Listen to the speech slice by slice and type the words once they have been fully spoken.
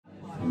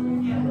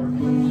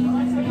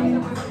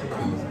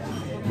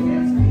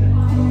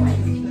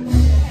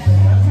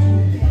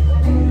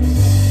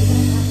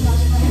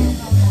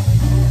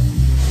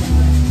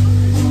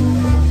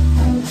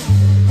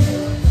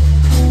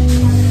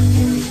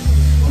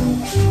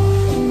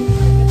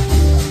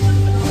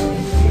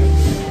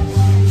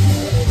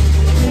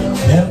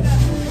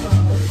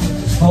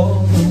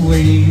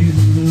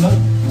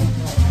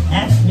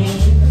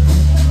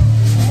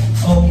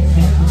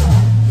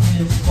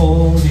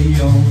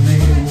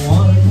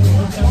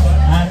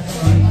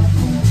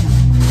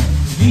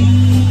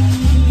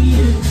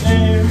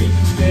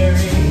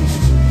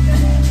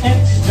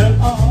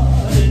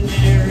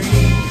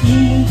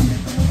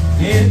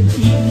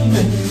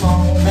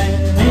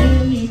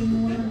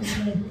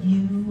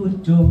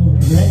door,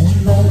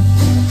 and love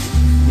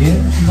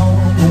is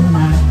more than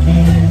I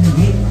can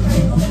give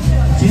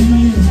to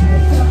you.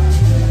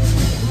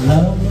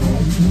 Love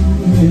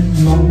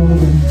is more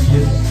than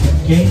just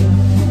a game.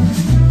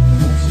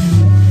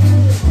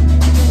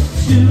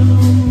 Two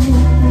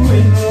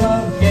in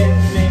love can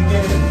make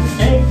it.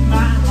 Take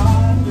my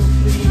heart, but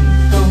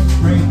please don't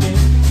break it.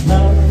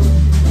 Love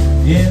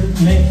is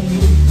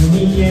made for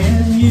me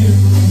and you.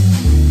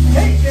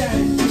 Hey,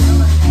 guys!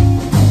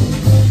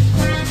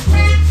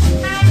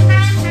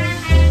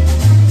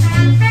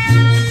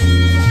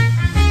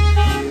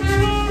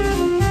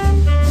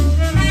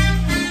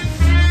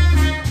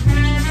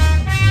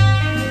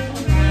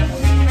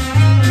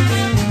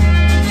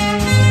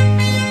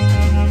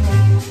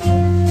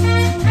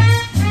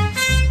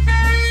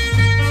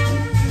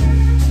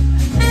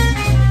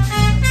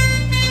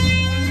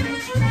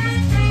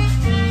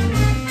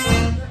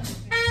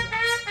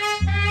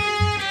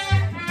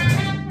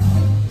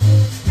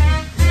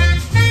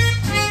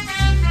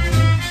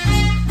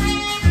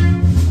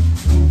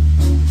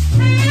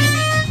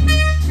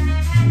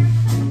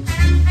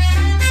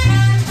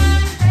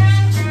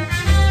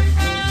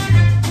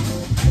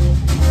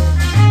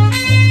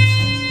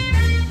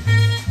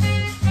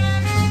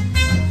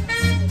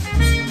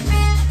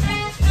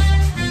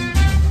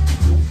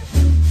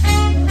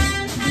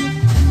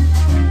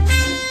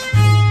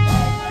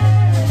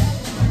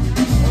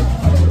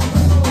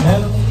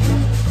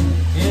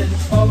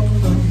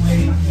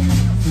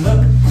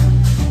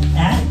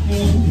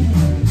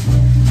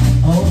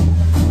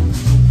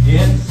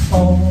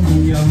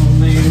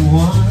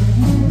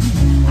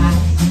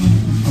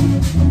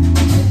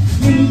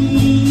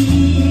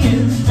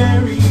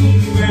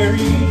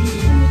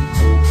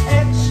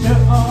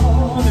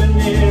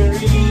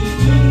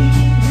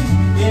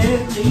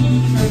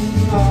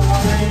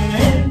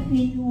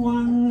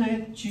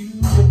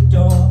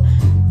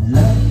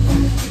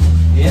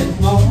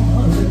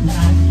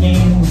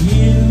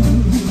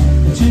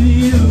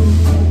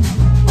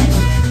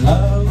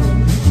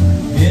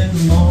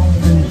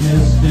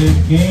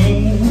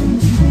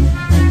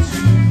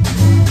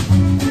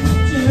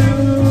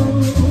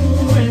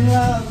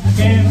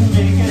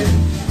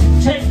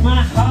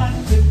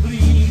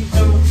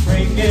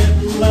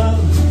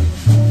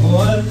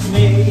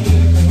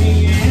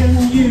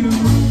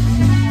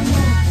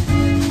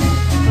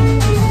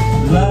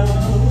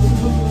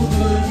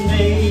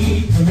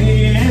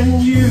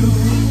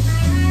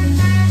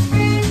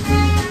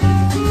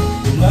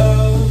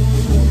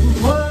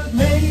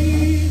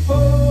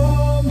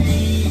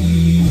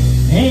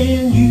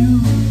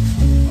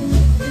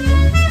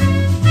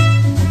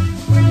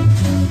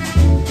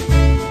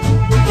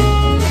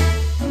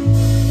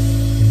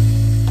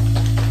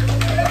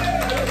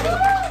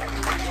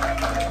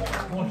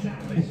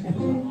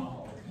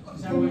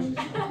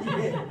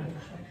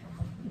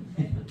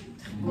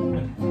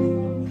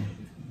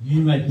 You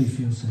make me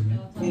feel so good.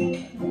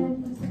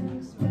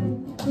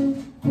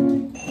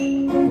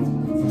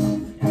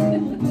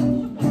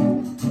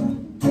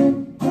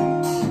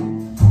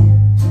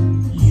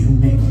 You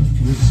make me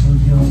feel so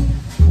young.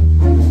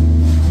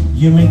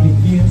 You make me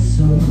feel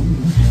so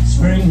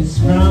spring is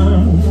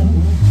sprung.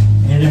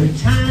 And every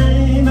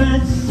time I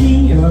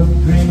see your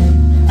grin,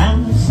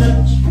 I'm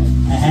such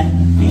a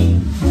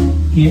happy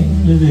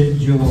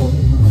individual.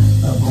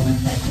 A woman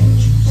that can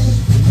choose.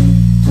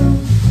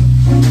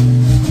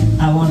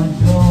 I wanna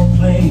go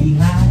play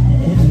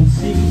hide and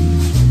seek.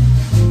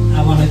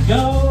 I wanna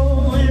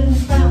go and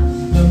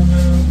bounce the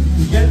moon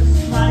just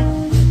like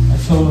a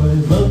toy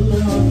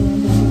balloon.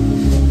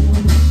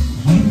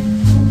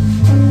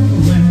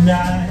 You and I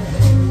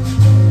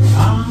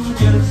are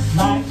just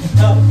like a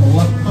couple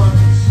of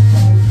punks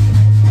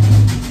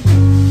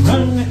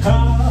running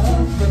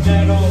across the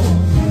meadow,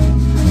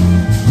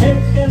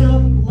 picking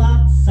up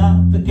lots of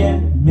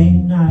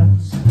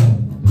forget-me-nots.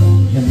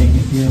 You make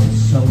me feel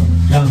so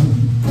dumb.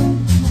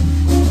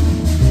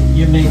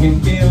 You make me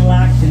feel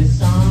like there's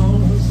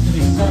songs to be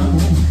sung,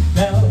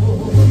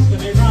 bells to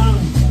be rung,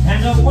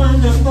 and a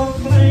wonderful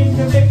flame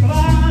to be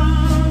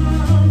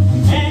flung.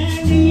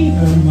 And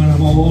even when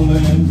I'm old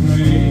and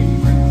gray,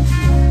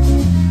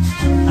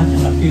 I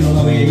still feel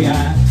the way I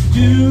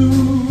do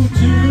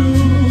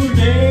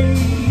today.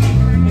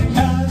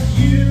 Because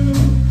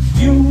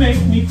you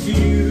make me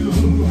feel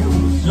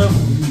so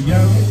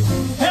young.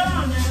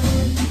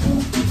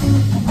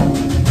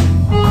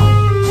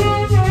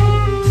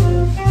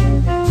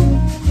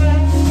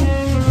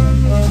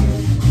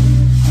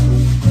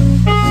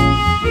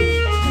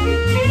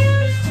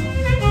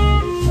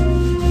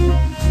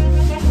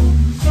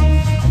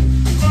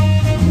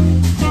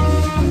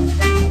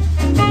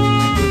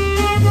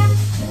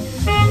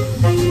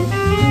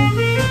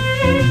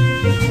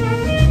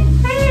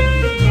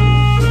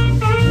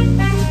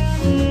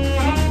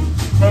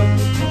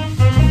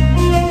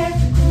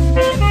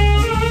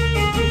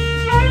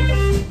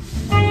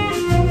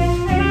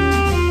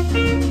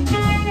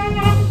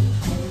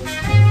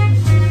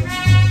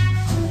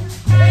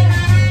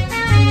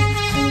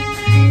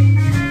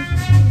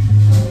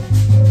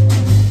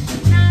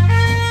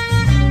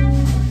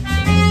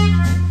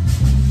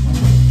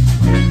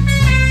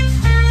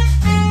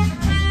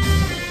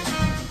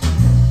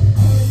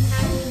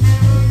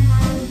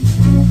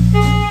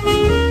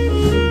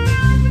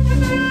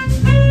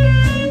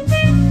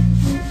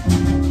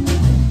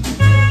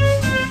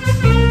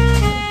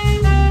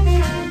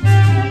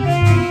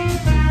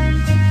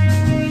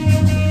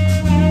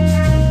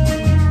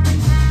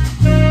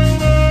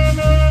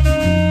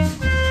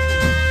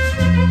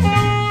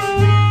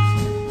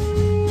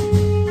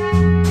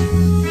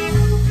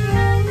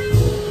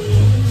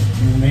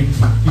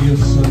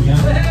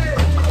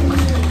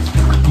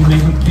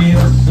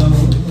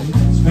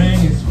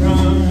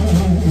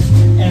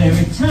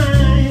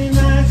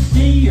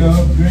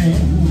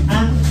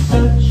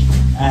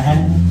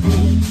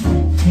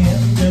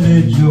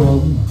 individual,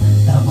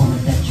 the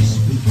moment that you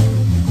speak.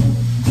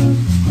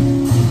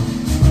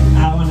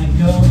 I wanna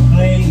go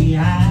play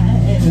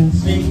hide and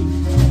seek.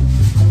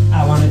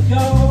 I wanna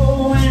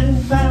go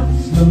and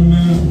bounce the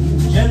moon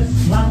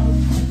just like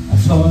a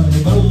toy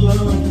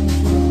balloon.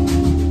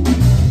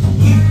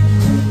 You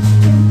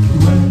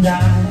and I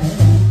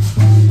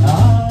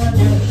are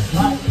just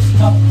like a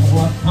couple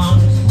of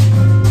punks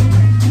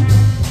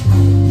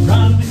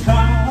run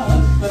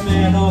across the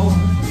meadow,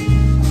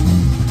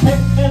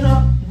 picking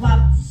up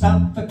lots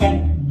of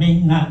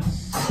forget-me-nots.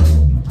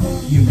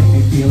 You make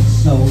me feel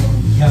so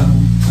young.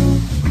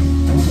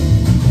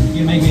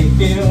 You make me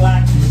feel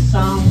like the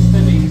songs to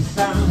be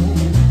sung,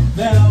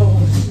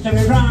 bells to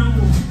be rung,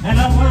 and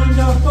a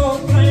wonderful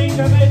thing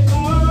to be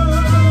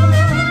fun.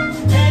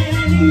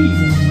 And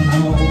even when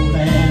I'm old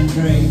and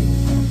gray,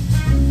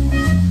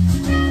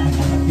 I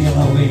gotta feel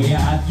the way I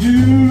do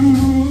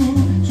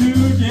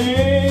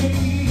today.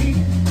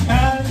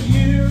 'Cause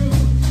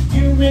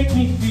you make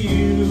me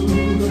feel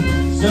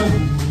so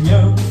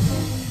young.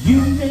 You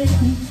make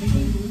me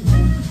feel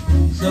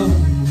so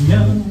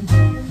young.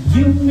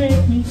 You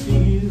make me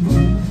feel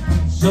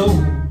so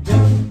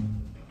young.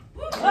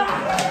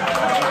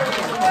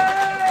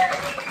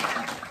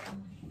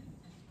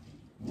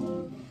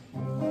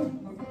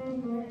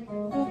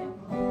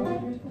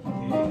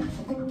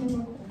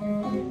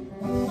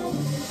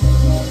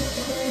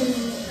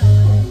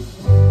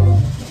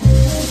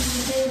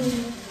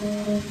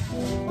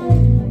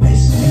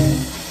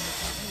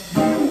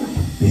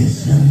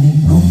 Bésame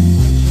mucho.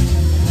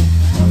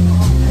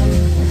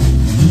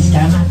 Each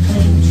time I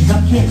clench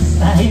your kiss,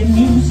 I hear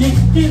music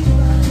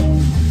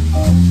divine.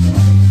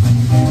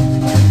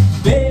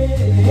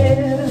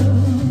 Bésame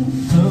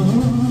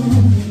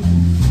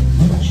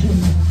mucho.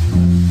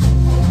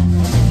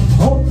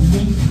 Hold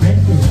me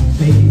forever,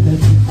 baby,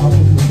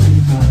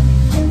 always mine.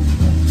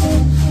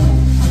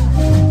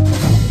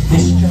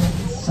 This joy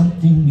is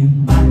something new,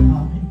 my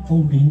heart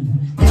unfolding.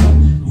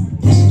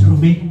 This through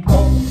me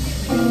goes.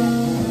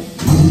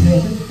 Who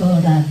never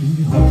thought I'd be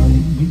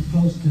holding you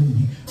close to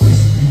me,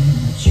 whispering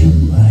that you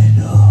I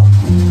know.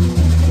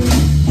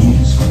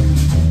 Yes,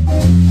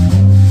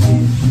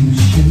 if you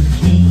should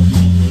keep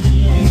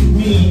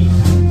me,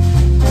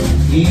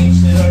 each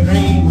little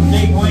dream will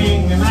take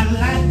wing and my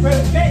life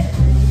perfect.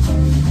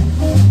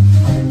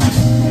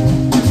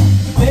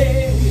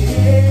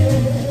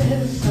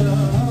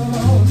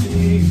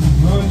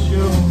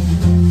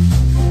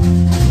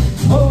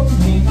 Hold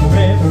me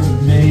forever,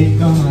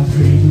 make all my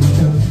dreams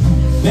come.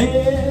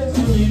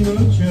 Bésame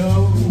mucho,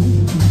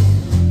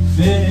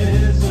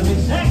 bésame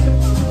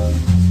saxophone.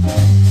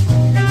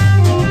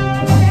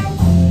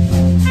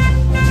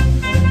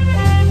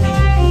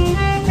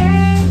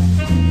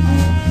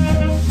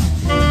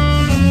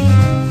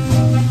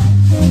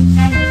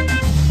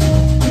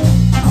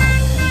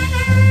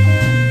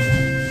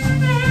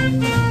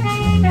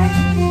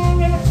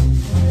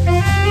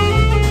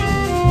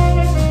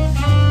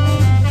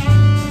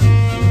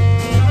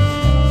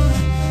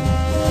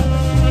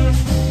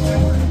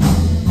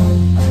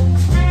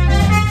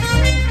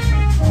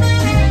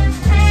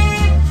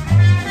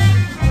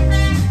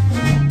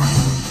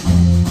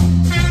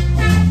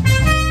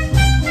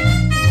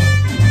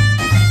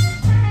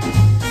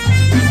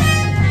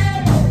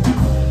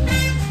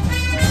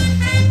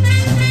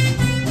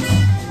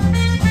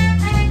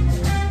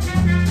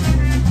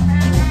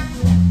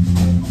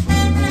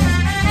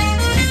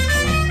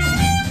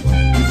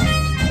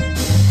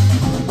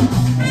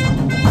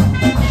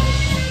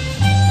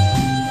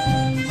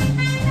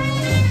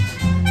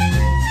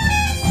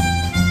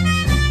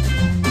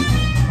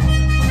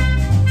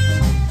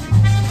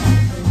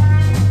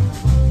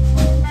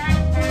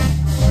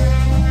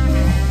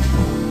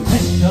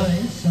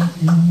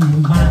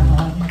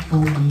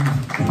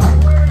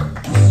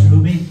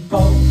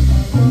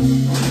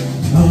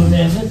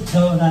 Never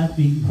thought I'd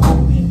be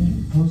holding you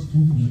close to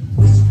me,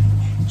 whispering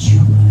that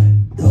you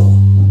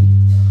adore.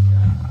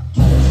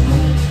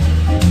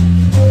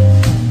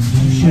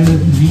 You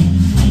should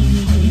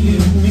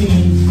leave me.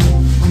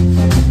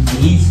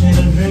 Each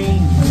little dream,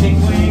 a big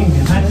wing,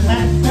 and my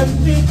life a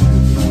big.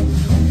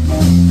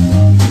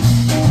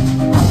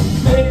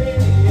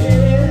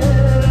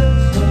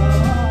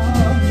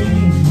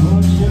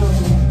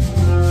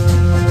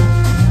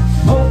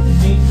 Hold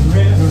me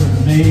forever,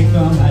 make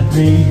all my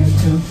dreams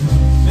come true.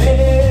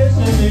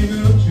 Bésame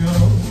mucho,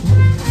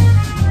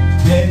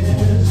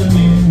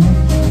 bésame mucho.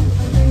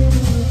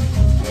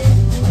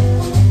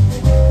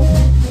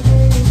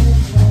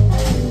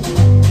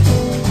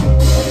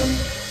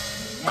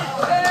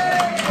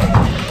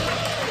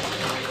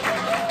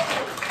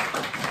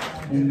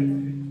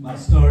 My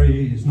story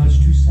is much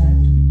too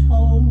sad to be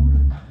told,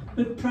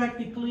 but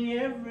practically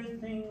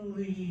everything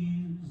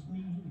leaves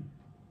me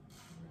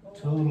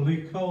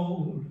totally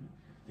cold.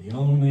 The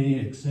only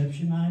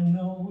exception I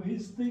know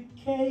is the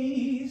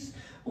case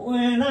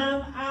when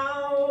I'm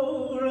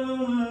out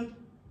on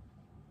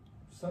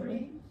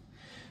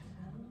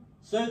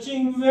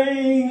searching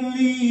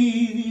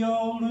vainly the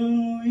old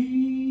and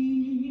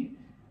weed,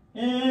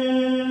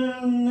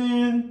 and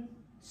then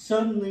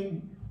suddenly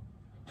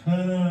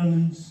turn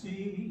and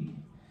see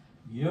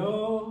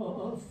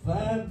your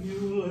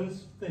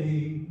fabulous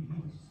face.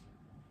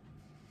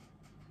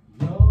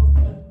 Your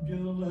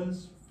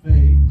fabulous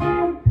face.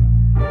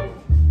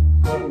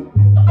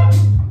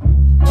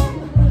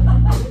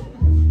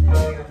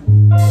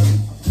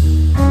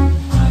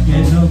 I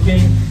get no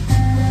kick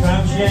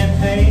from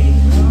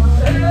champagne.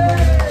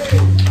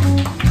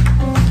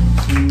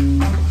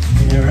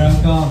 Your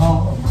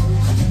alcohol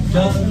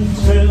doesn't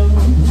thrill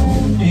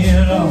me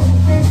at all.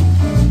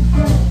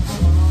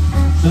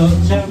 So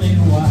tell me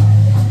why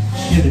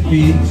should it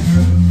be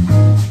true?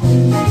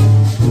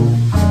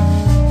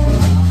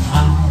 I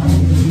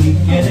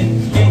get a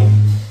kick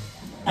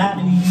out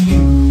of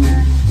you.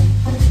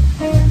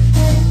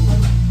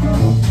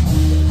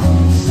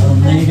 Some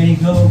may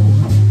go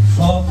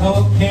for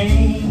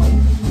cocaine.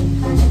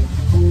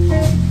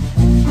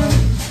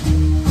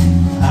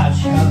 I'd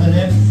shove it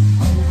if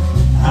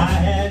I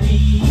had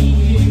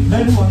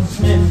even one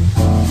sniff.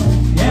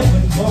 It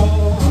would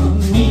bore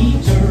me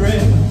to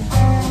rip,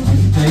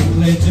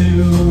 quickly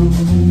too.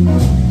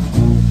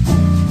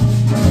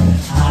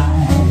 I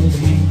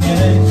get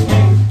a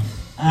kick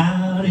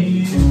out of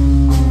you.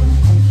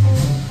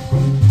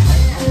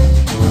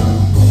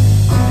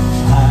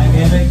 I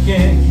get a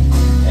kick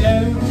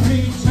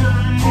every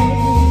time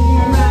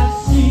I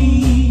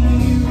see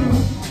you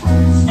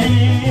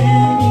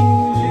standing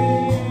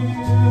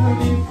there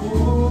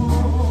before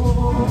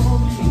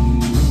me.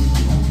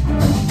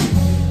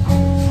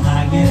 I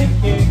get a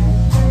kick,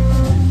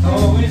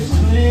 oh it's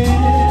clearly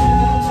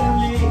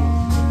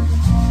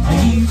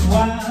you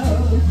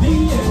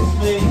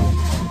obviously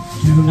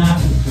do not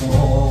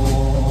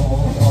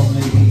adore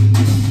me.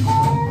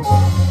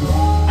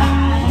 I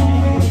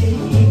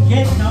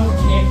get no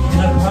kick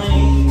in a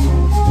plane,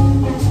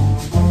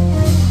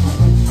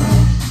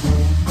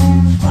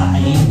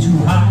 flying too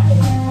high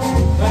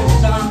with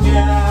some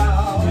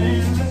gal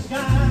in the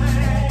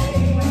sky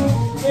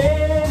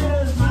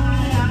is my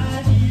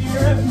idea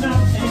of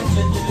nothing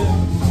to do.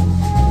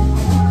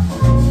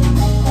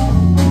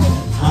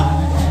 I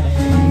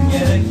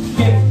get a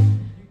kick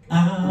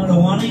out of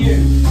one of you.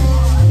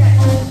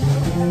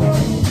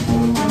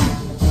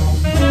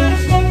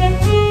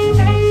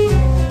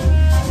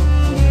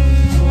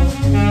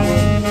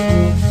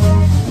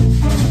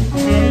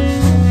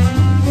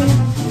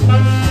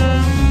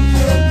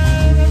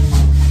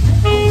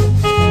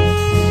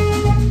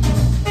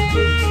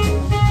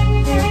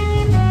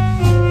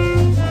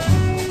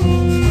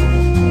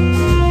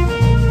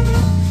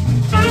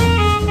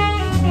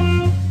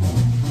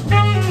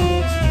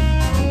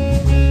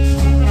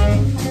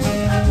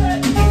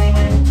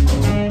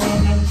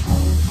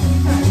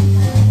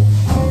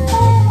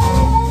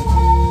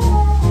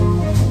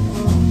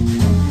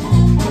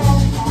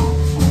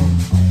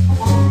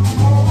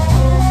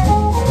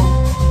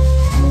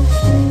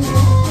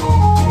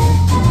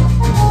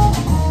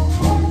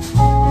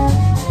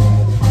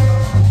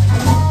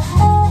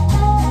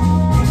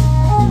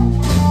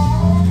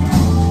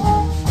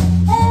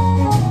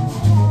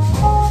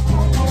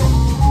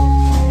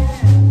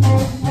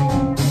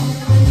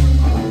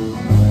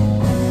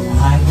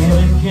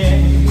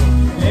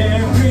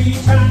 Every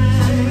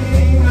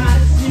time I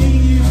see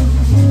you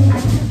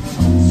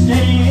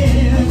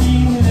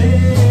standing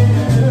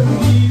there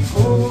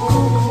before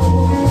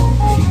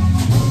me,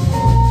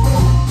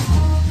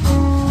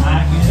 I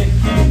get a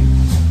kick,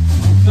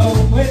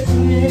 though it's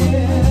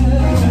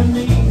near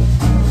me.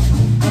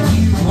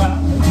 You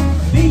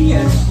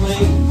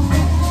obviously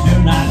do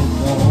not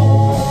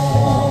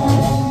adore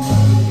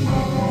me.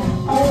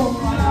 Oh,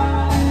 I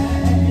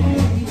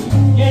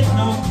get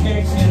no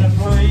kick in a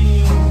plane.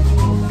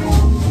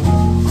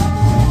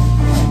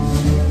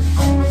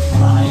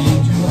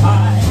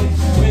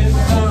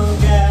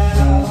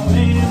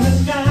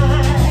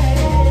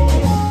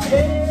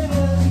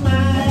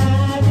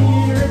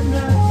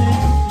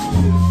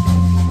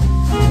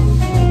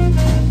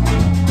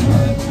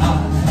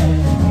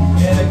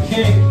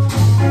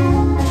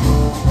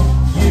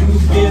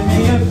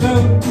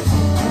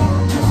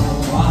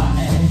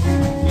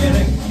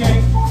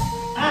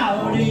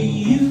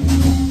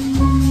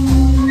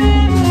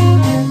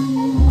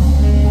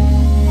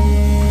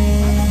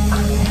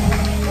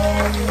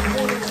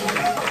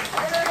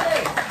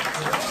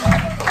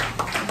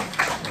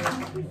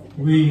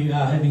 We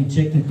are having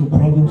technical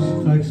problems,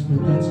 folks,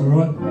 but that's all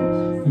right.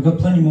 We've got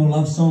plenty more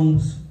love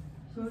songs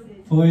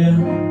for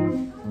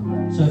you.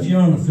 So if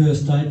you're on the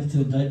first date,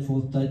 third date,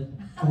 fourth date,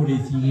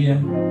 40th year,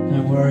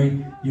 don't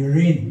worry, you're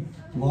in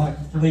like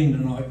fling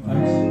tonight,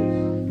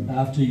 folks,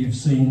 after you've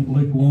seen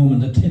Lukewarm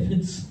and the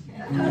Tepids.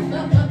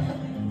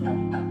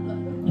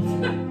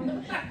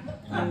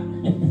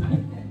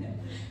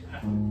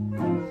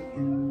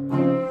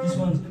 This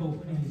one's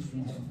called Penny's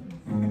Friends.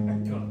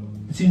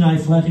 It's in A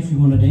flat if you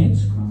want to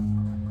dance.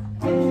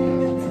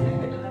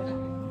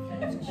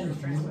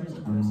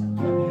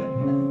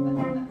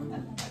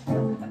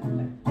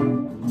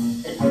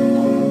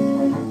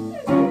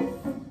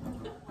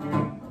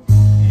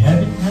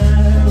 Every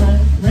time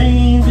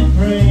it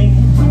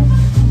rains,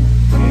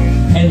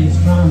 pennies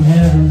from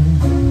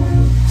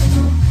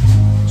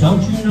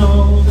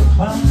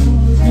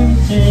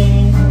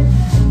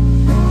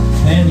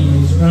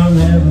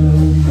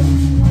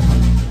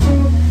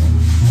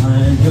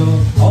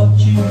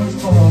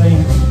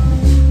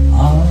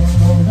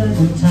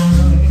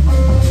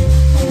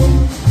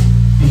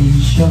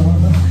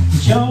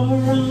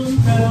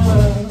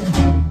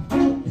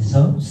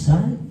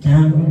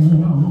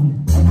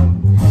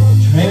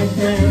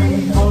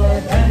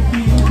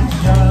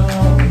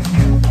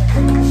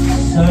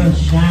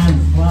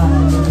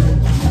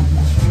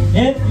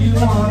If you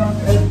want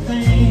the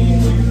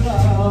thing you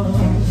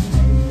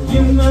love,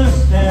 you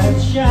must have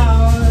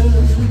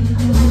showers.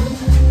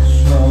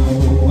 So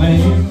when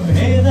you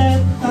hear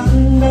that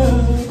thunder,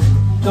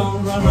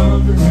 don't run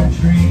under a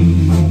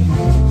tree.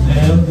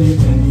 There'll be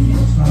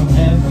rains from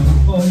heaven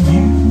for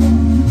you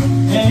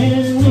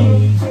and me.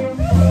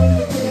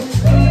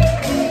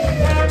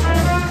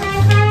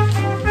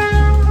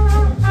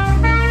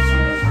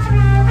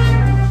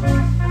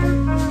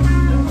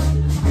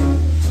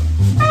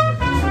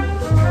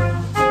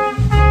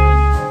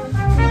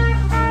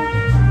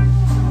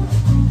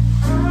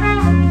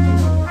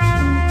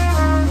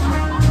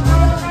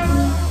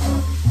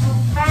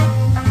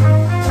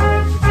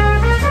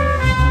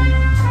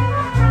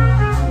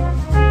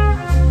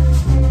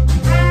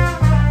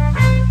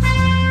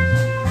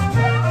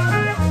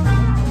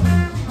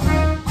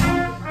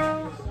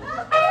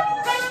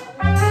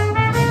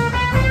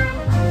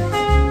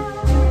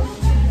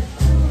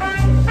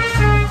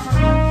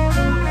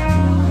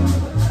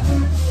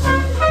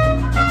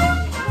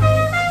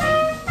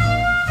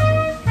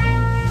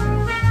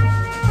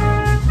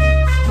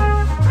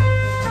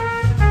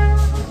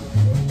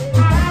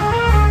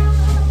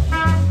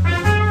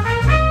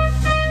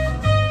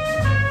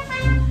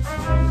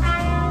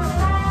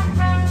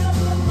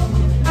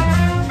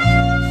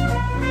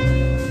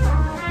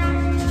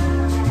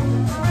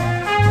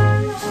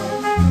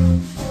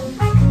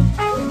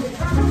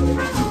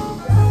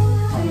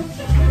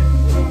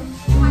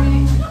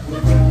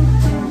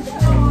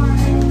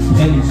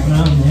 Tepids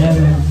from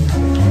heaven,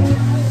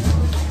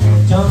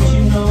 don't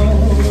you know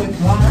it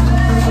was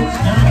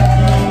 19?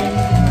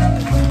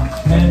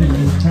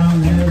 Tepids from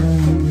heaven,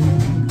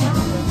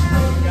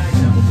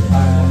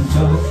 find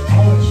your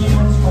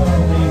fortunes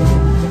falling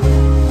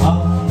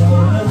all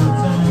over the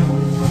town.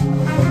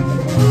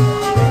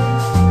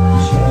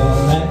 Sure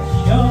that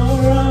your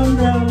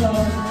umbrella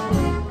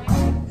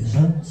is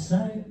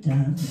upside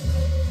down.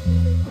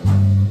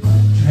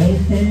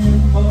 Trade them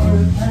for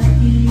a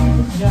package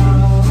of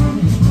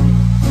jolly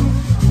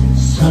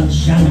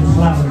sunshine and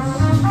flowers.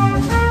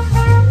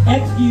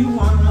 If you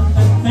want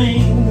the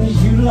things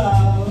you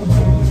love,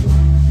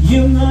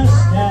 you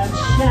must have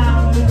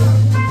showers.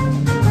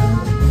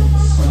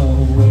 So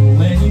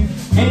when you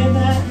hear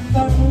that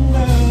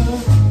thunder,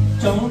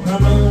 don't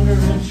run under a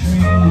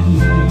tree.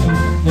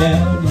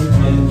 There'll be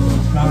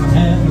rains from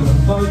heaven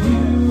for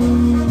you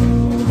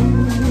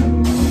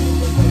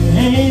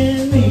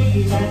and me.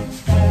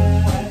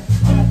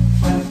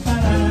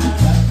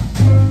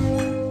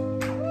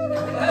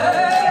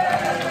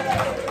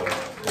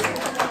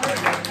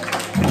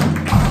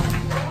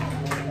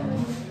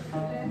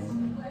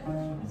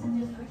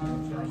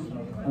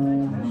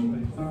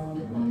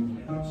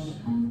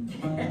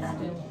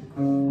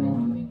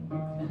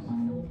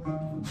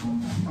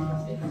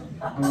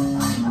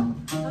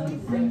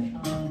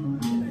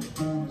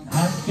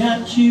 I've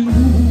got you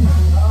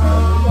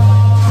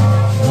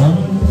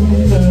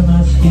under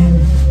my skin.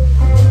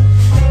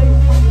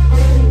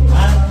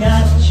 I've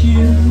got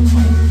you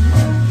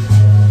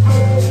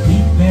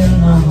deep in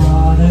the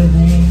heart of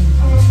me.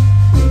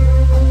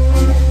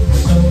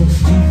 So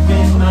deep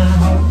in my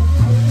heart,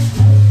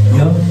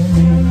 you're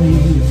really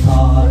a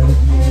part of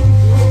me.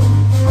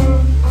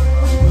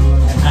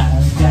 And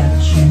I've got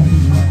you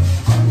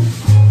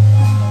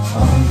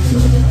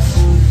under my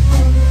skin.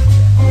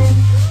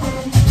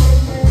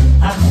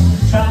 I've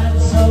tried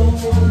so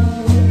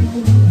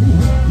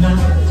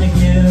not to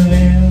give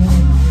in.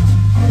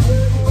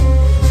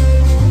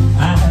 I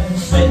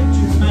said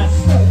to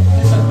myself,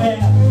 this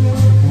affair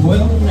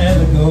will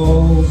never go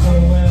so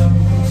well.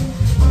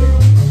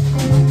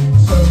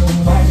 So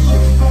why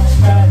should I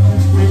try to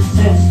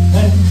resist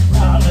when,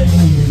 darling,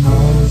 you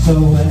know so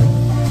well?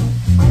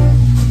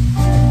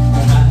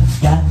 I've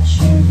got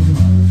you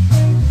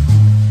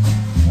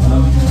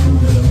under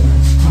my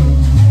skin.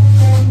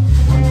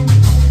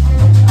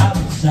 I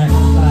would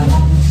sacrifice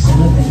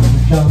anything to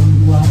come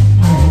what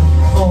may,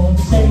 for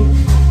the sake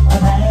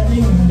of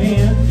having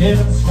been in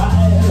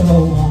spite of a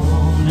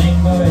warning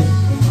voice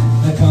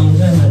that comes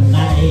in the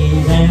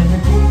night and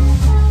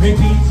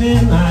repeats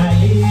in my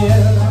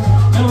ear.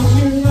 Don't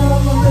you know,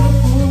 little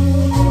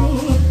fool,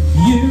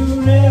 you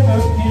never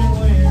can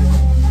win.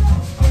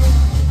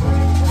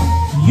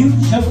 You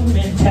showed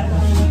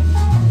mentality,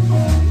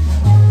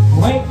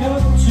 wake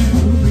up to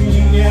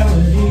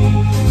reality.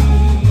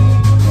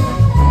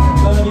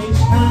 But each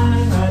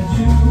time I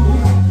do,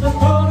 the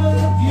thought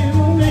of you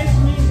makes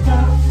me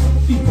stop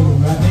before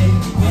I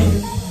begin.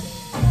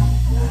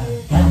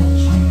 I've got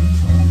you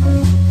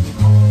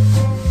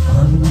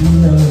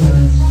under my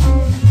skin.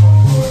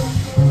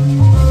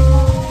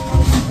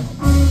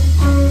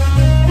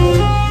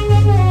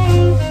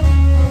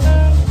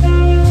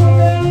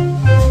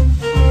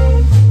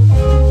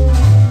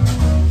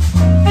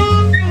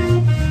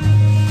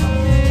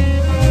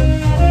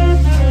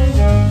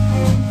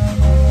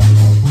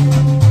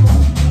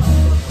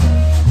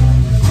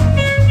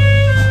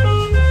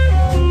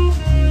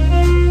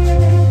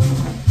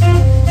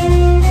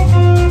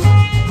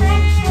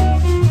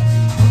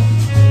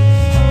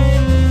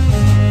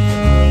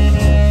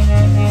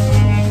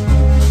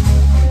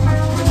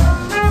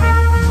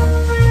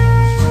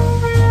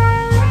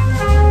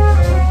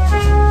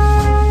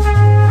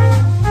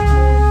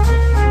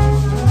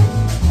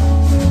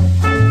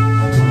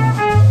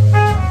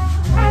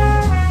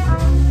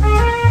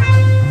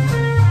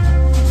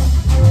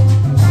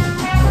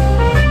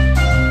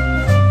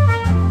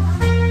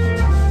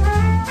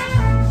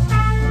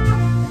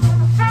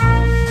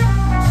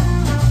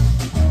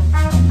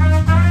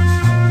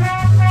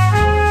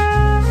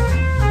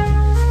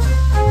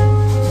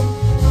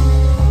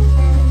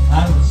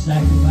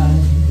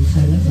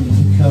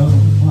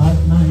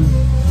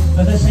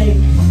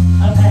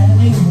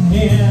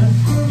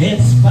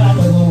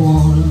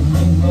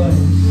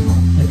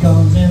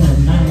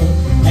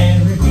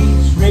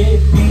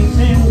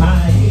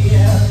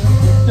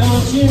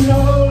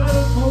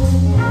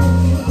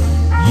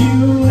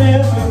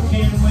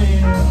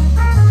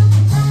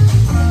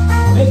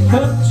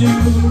 to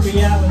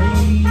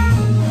reality.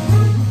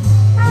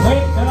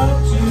 Wake up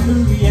to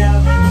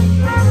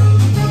reality.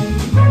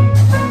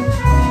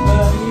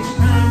 But each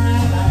time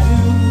that I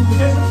do,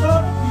 there's a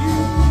thought of you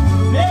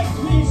makes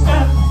me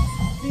stop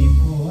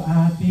before I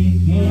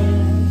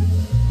begin.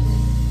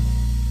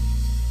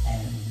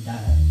 And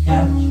I've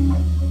got you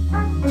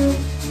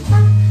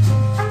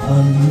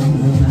under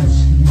my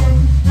skin.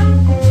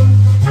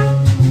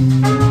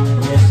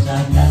 Yes, I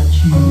got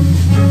you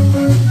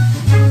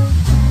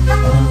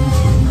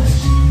under my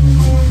skin.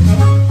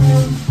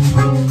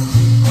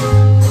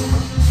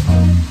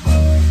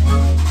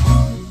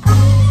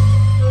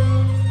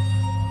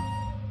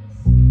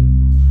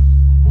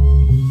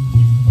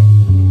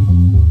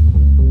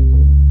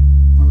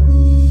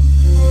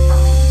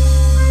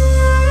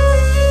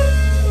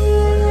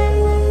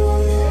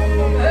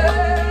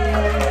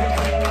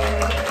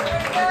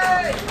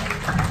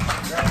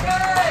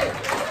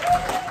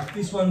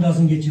 This one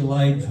doesn't get you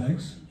laid,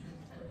 folks.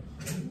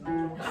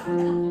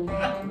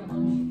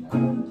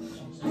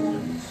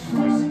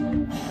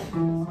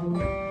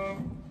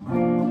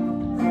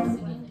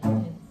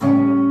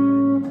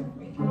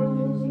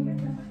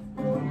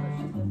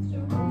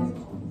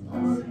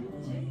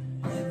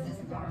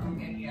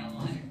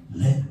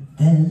 Let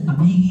there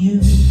be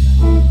you.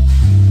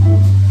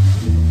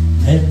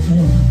 Let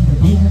there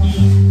be me.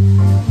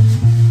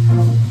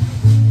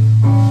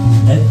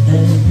 Let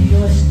there be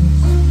oysters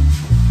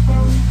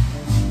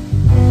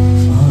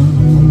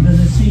under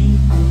the sea.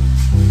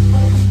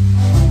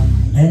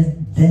 Let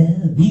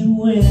there be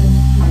wind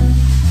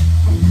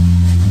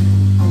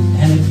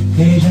and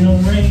occasional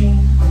rain.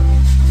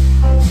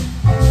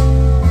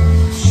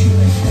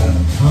 Chilling out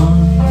of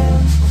pond,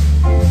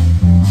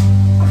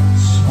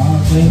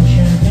 sparkling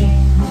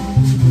champagne.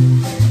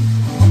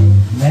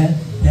 Let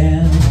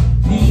there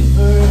be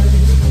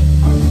birds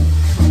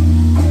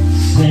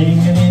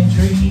singing in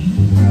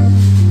trees.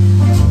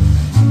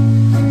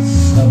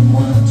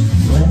 Someone to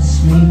bless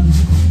me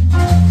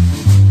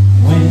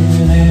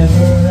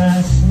whenever I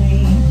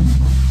sneeze.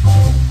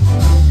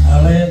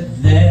 Let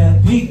there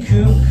be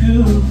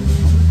cuckoos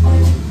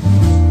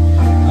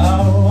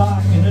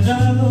walking a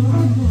dove.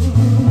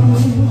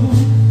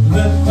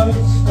 The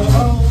first of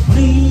all,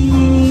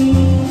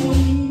 please.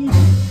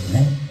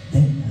 Let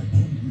there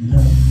be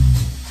love.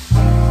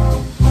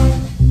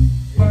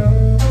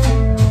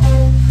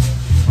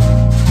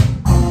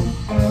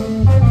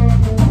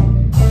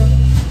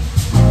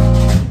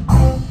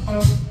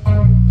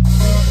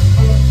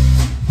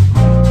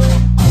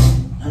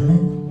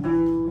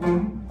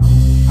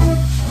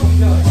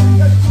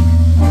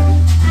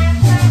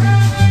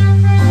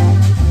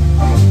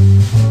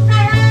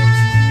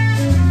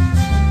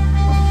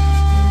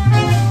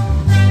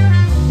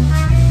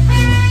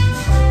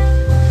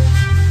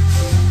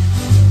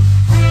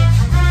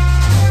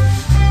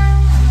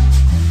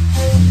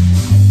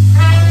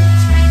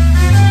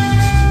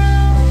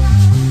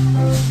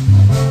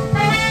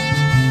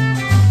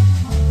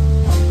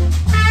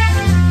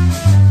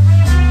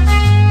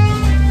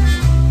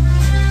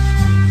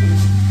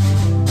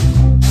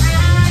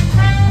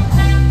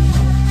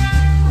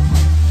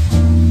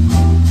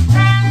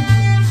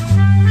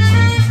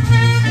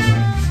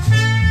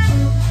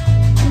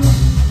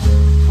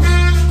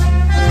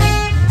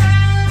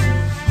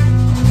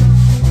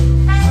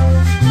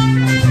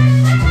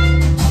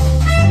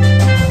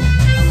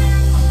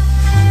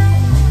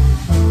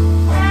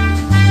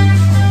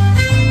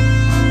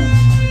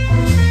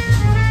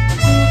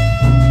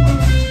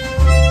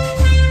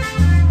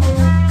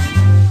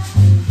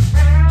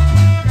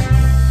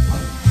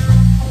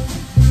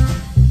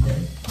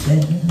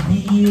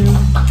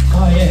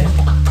 Oh yeah,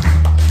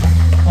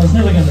 I was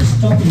never going to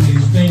stop you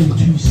as being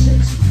too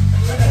sexy.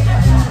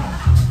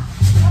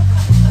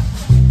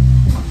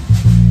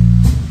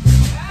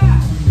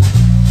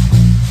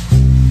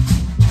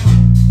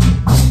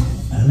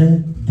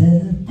 Let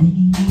there be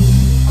you.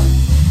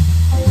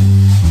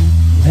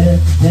 Let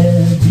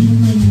there be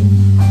me.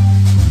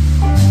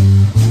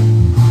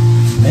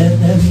 Let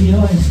there be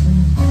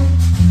oysters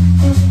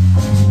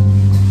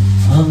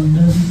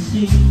under the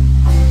sea.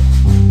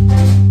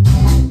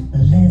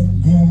 Let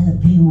there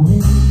be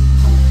wind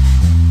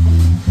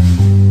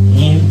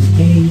and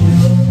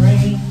occasional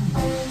rain.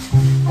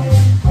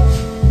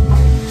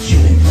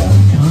 Chili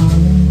cloud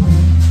calling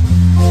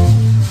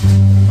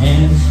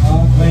and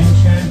sparkling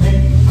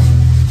champagne.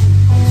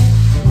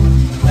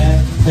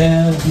 Let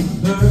there be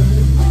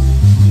birds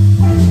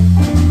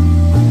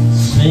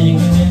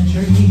singing in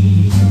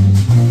trees.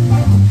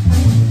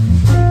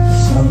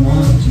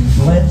 Someone to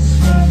bless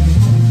me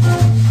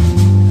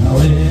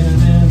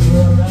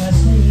whenever I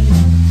sing.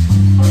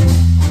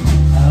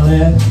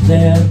 Let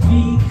there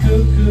be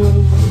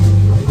cuckoos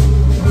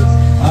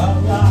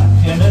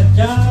rocking a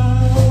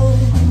dove.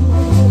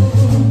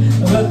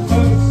 But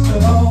first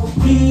of all,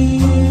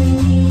 please,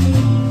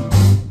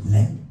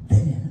 let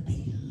there be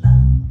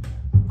love.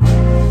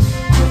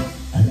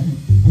 Let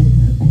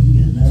there be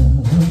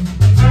love.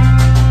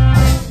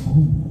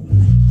 Oh,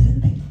 let there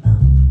be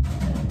love.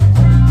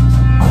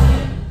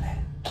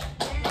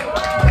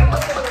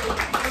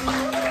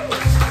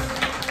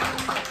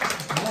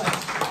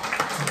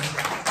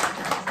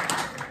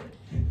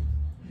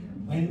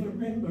 when the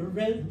marimba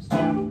rhythm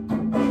stops.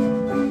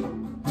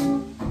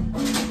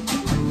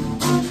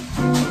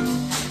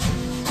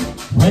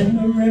 When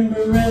the marimba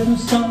rhythm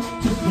starts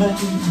to play,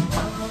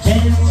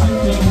 dance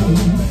with me,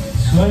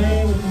 sway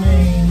with me,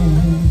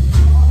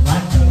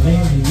 like the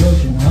lazy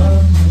ocean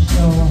of the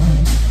shore.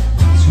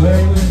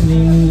 Sway with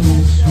me,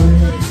 sway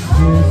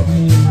with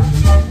me,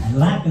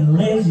 like a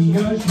lazy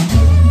ocean.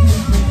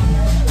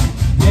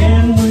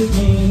 Bend with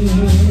me,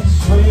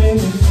 sway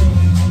with me,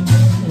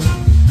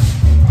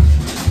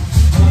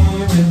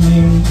 stay with me,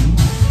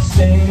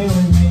 stay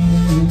with me,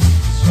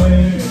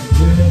 sway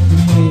with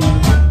me,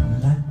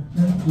 like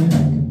the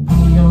black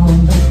bee on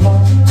the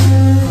floor.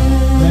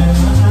 When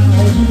my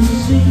eyes you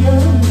see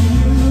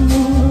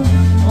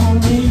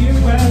only you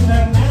have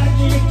that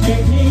magic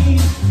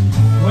technique.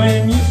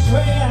 When you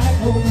sway, I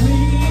go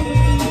weak.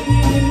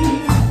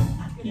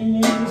 I can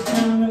hear the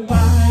sound of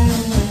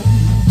violin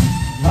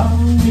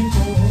long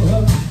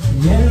before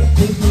it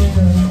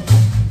begins.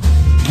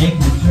 Make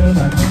me feel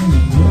like when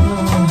you know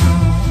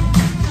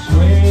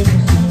sway me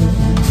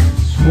slow,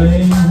 sway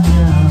me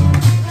now.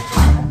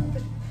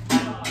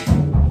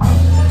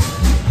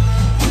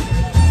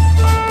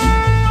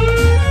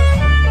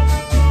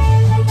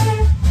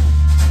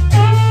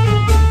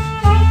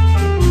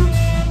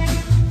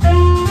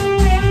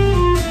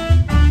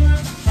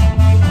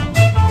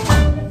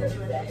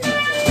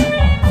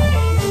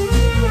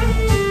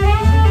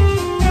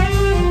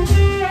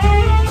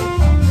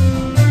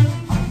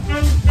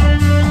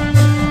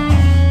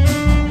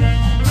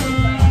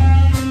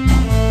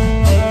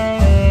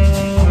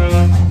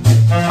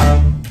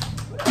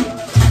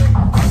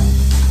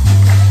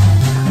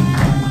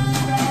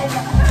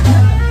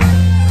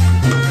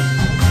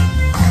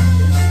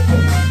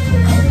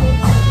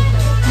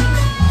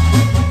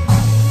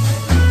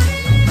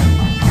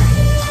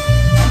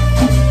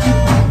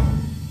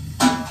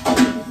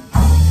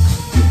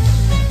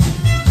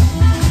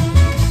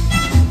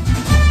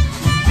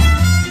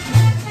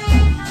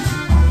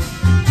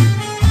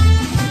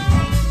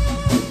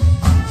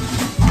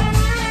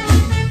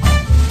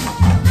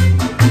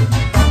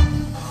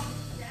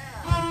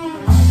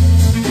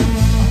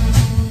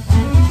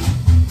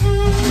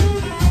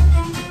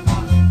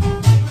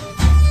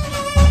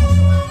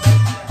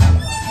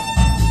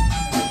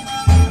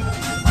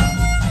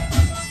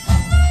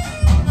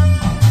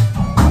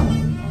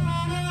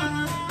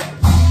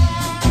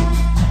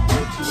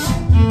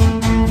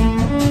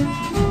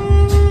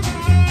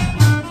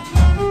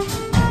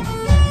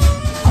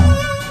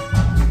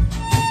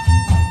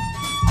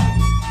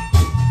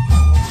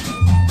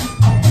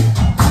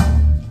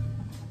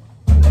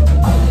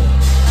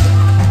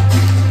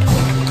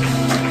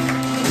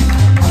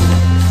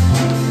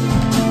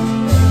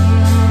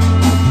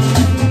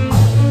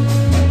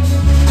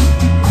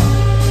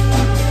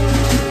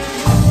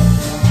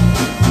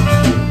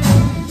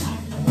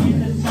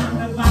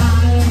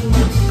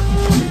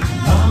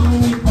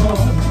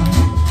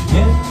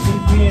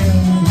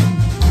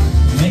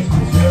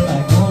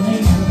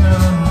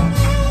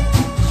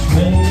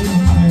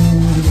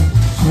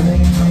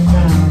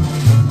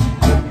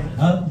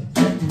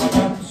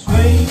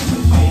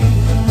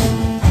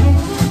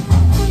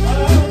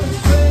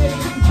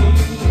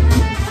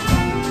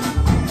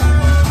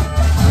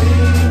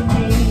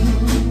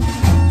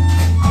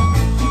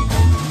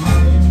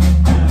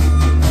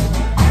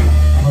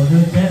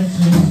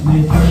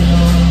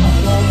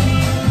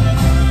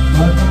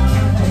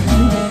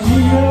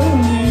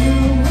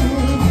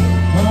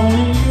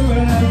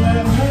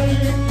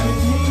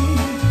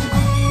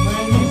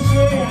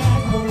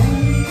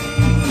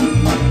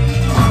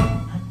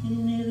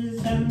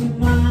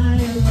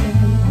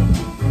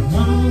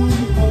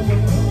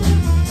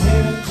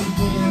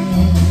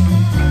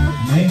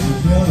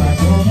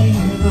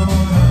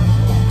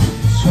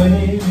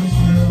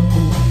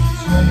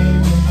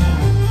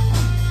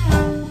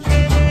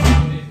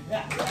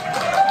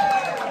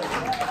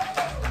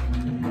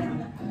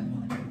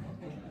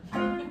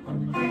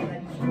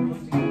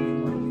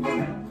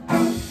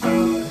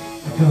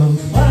 Come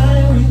fly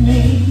with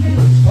me,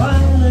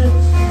 fly,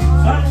 let's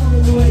fly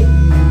away.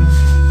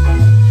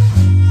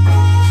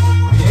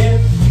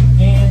 If you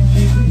can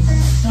use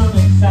some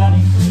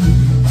exotic food,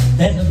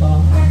 there's a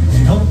bar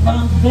in Old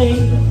Bombay.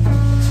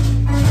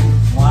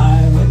 Fly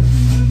with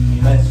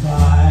me, let's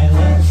fly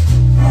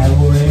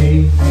away.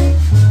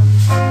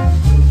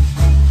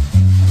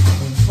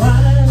 Come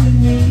fly with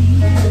me,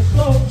 let's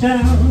float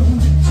down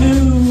to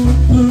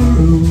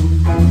Peru.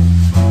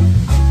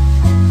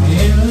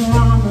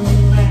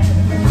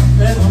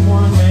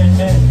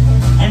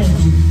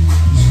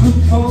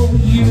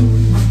 You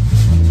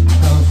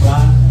come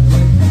fly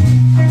with me,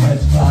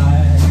 let's fly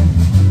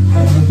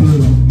in the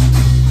blue.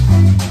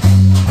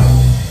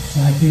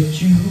 I get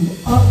you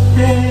up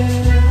there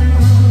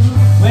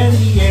when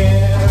the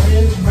air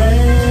is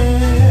rarefied.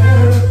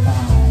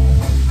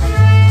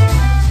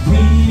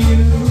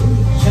 We'll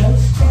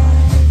just fly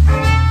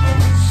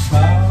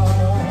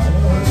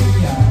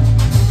starry-eyed.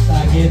 I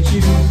get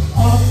you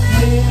up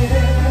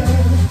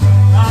there,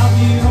 I'll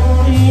be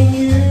holding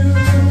you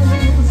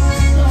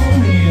so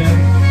near.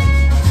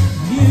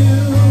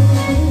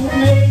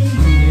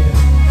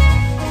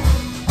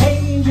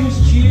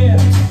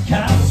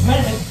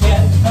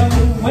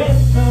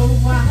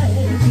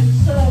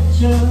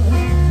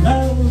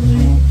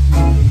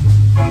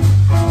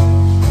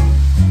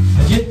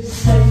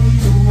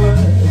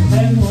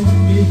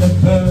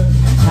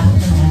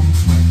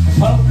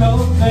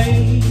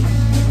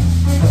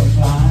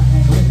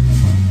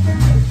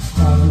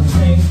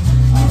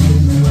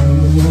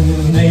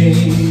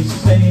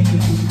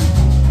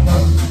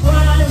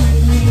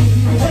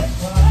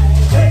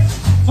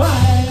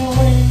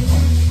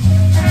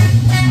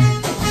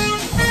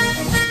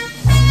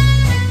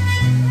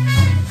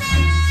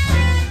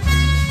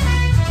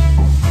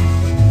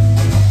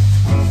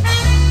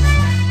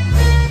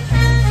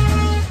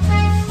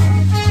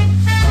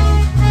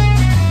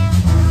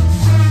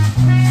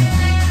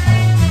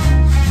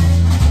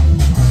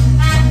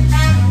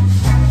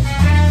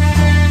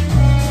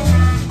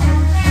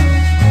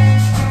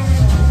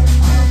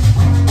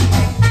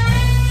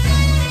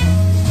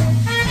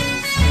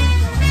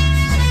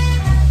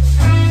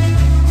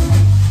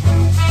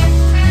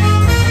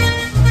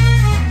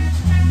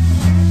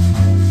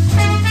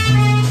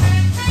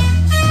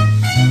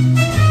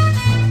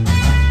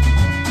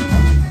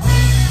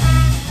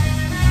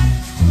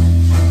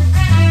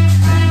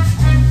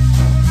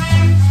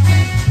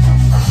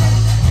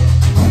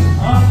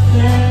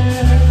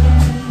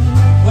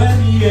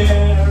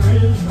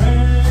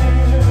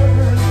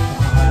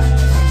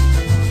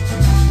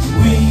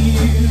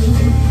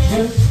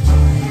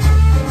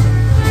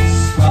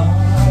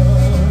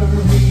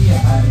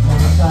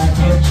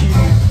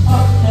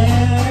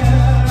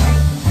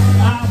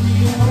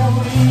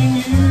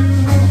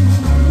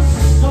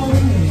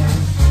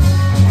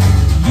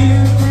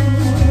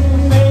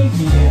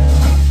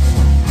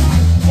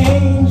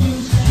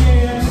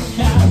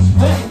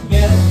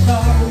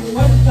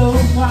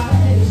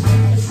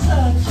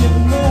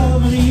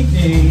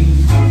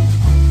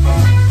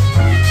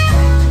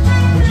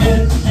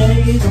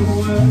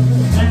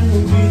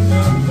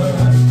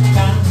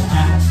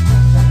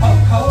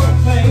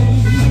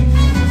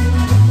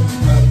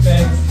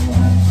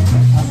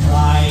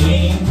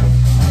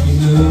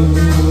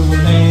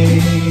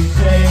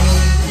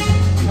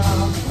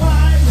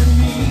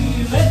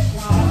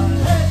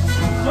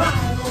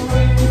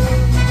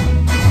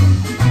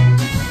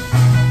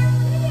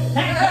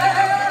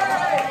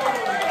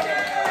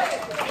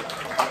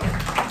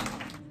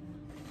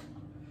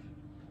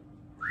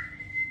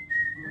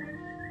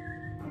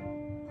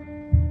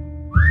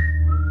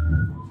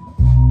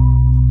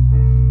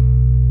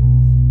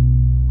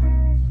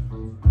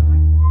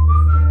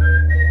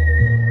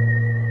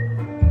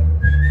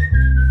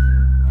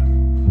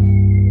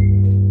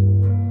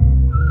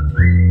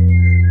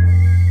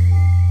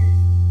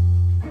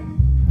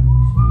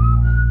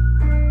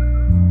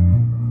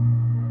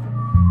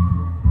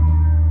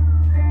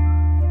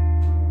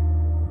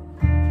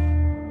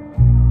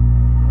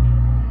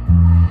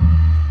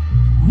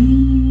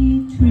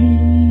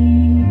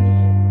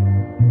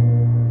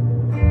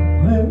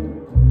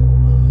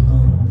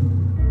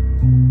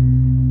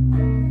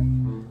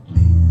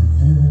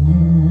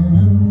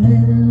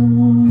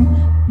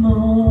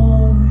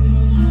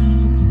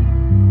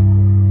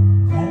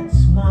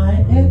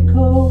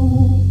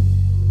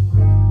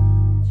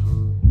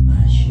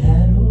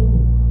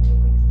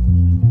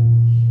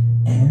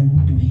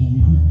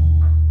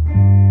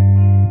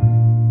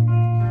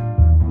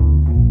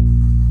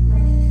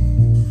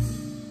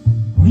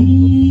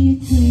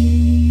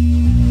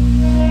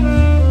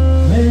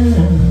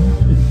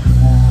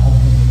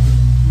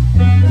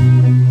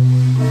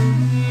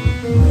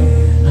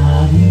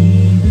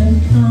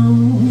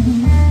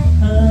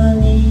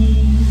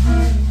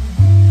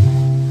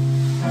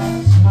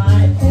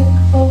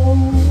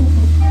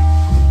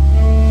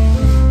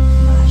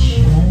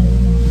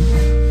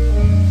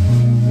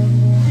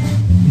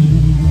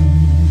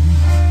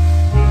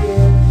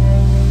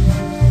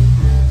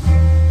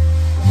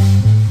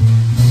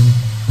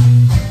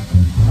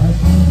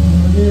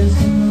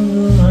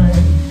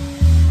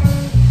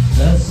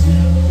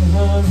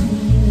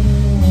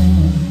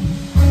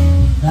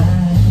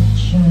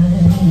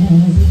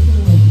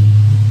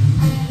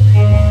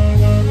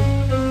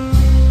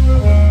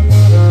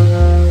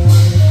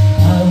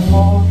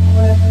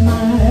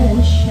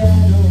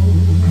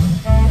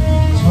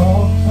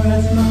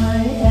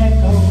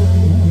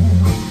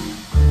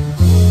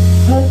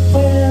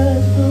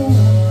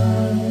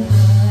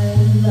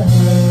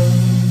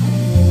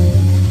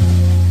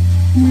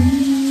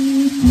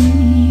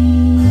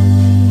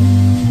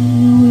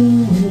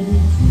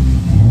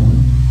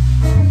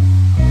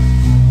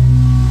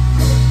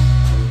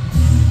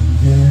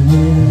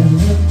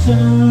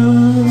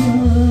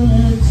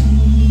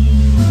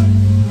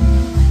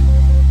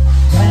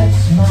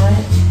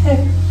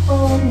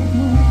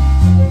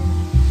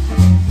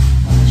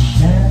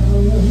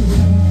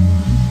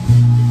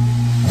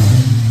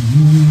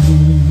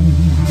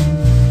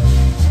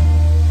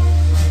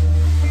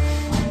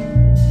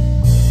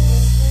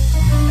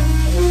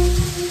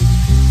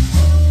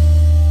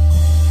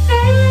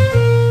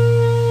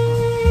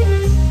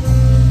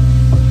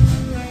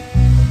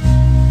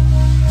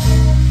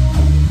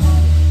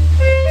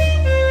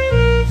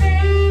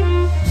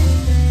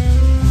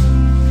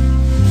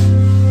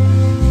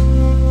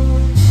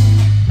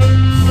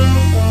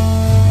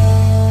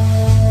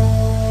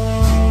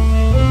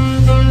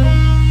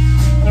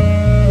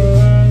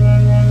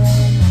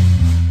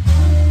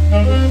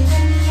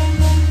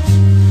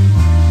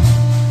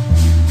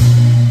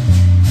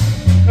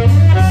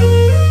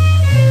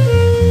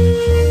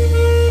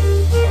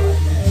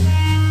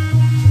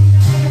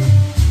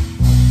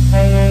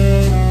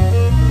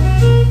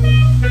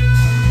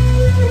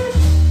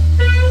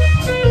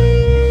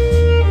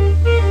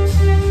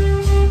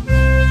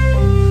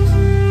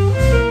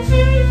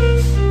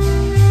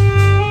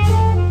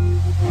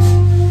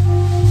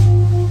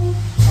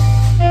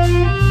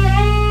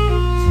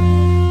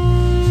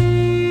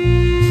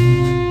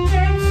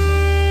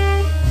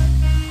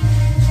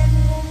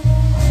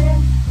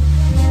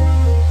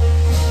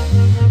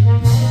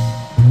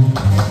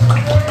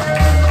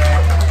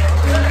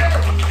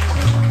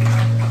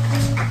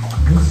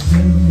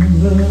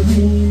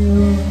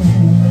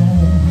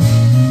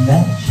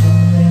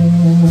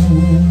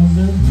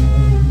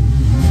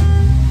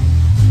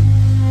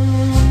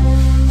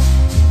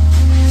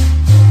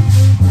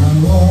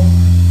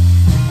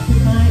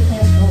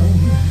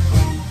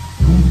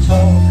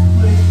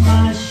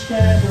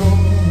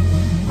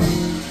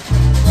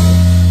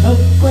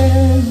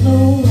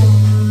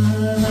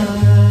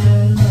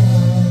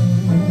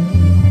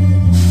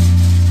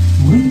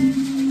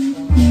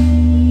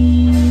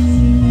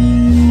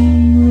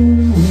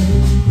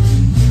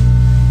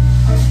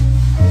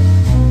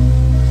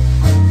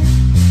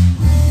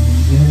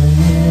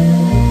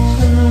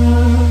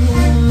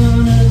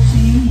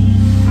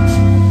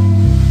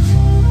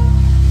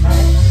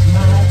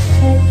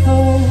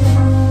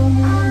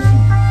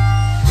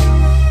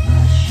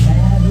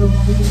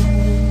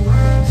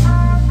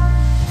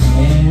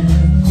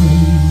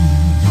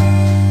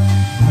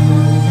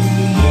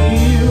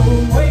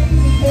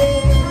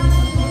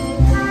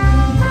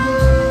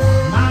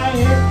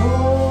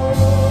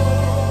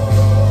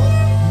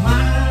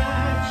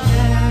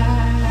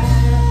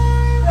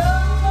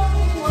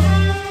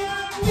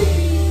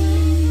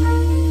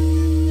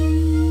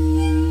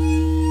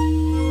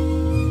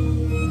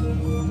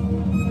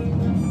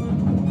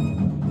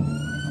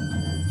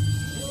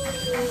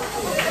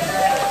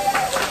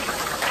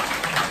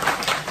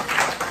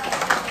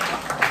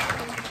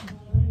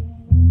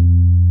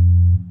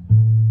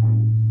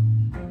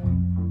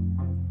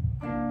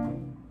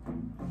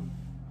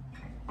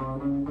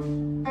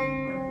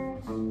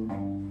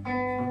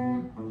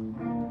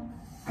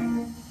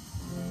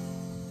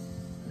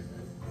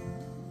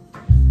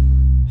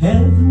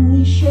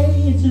 Heavenly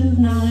shades of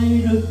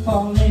night are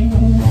falling,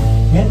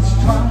 it's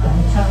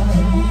twilight time.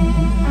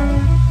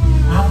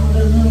 Out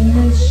of the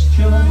mist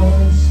your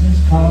voice is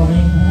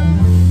calling,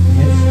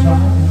 it's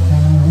twilight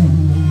time.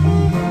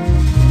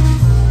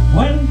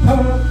 When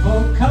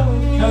purple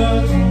colored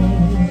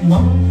curtains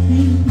mark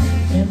the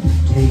end of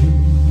day,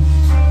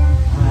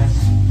 I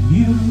see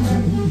you,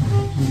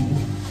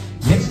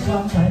 it's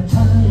twilight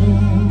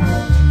time.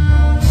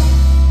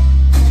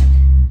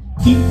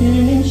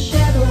 Keeping in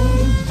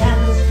shadows,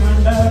 gather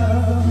splendor,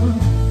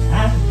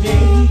 as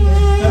day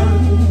is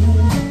done.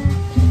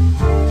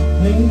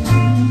 Things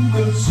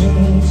will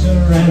soon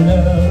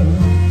surrender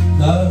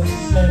the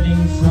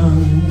setting sun.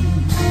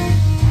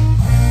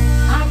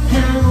 I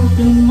count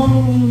the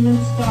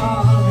moments,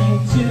 darling,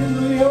 till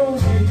you're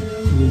here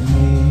with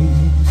me.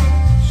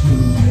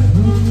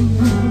 Together,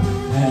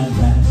 at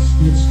last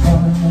it's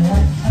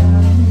twilight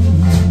time.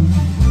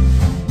 Here in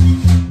the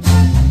afterglow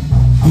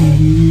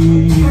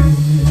of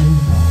day,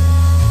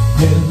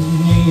 we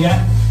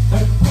keep our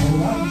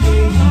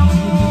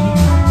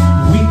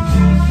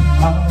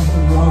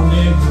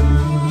rendezvous.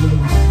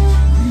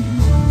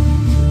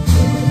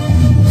 Here,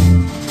 in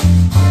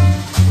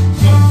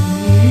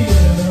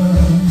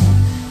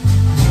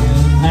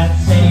that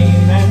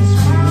same and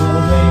sweet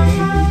old way,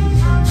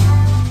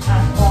 I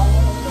fall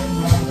in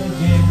love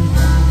again,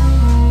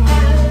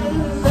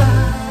 as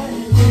I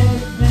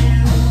did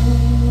then.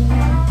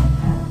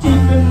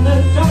 Deep in the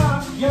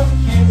dark, your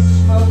kiss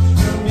floats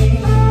through me.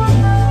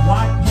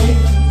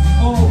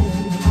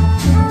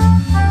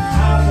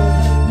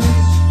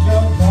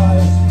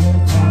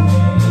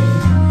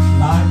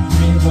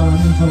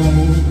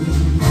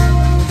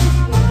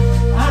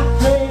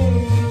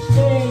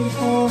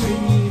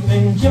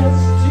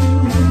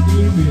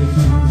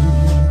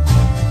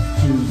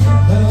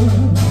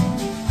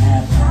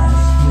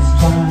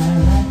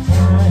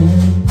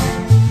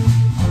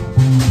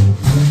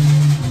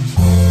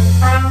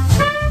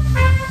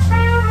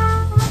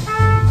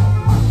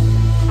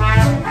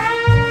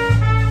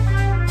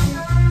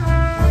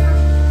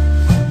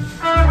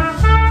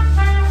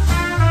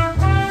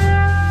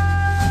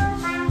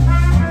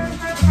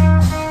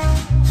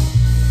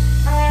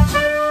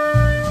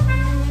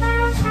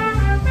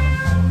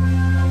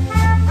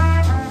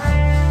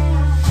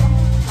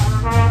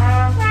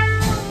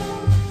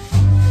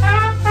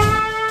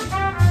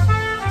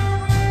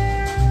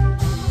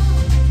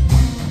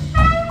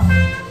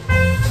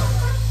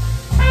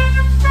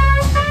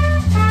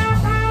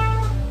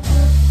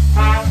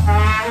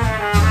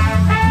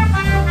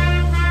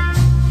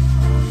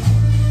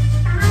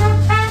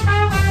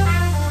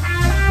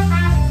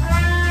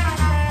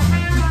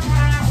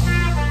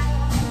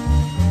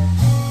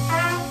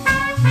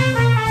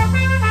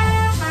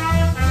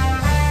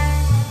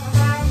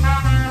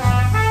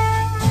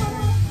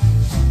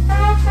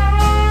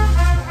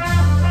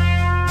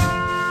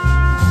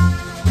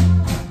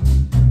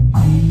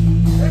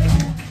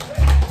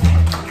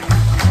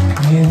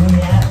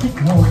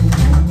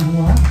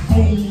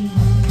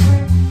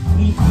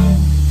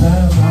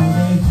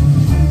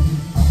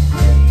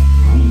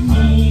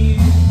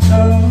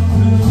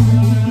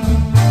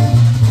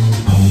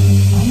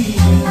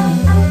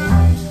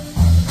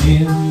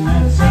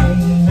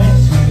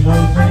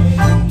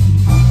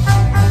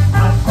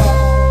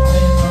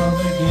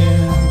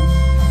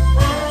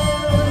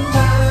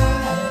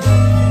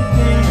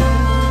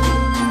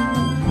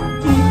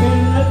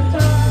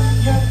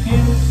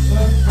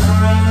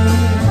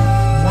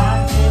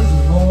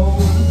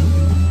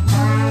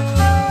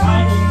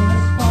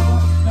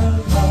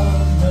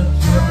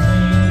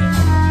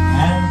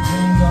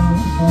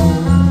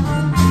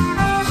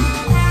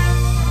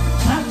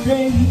 I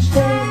pray each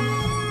day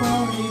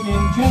for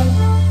even just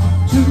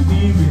to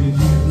be with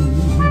you.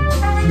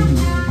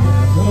 Together,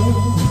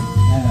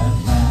 at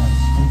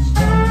last it's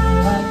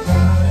twilight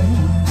time.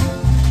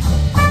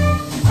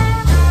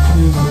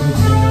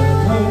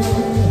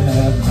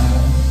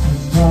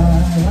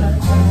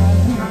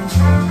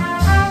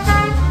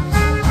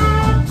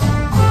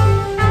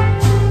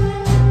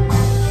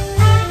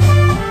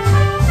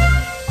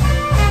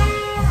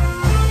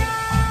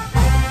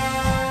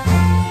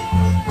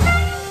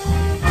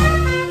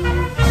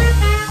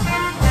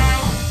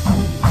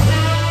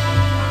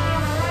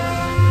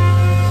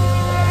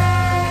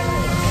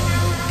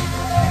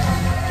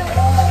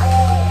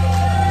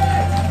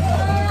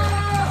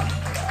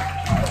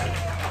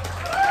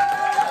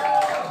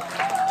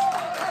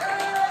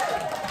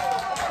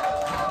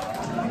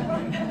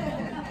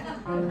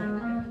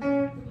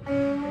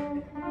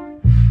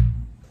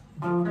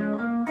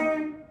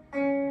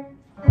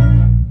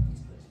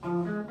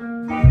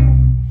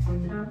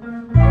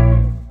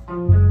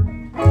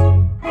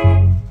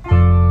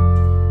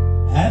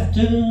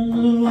 After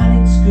the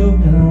lights go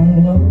down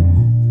low,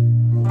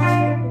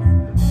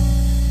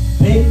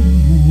 baby,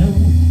 you know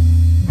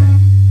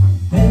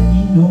there'd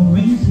be no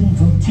reason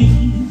for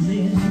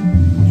teasing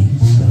me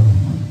so.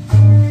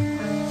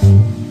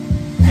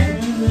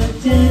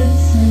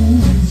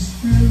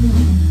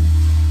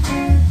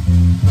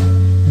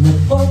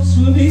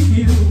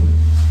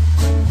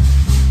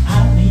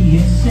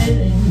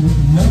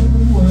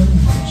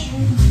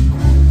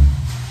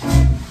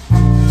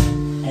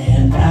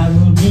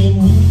 me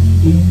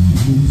needing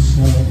you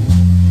so.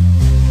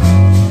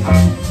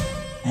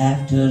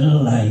 After the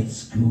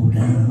lights go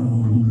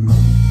down low,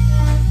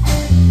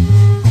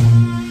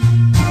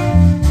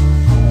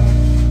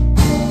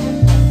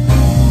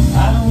 I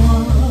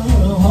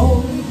wanna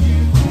hold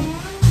you,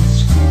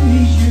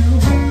 squeeze you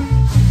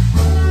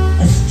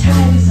as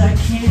tight as I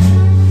can,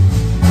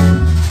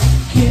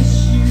 kiss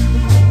you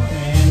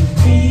and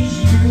please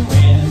you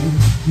and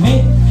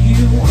make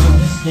you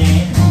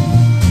understand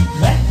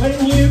that when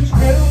you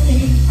thrill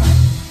me,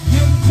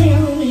 you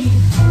feel me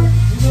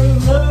with a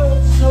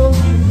love so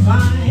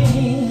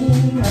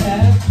divine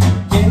that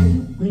together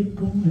we're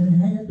gonna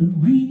have a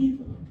real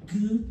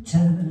good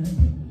time.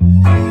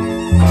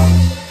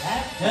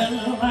 After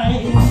the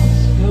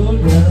lights go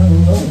down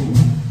low,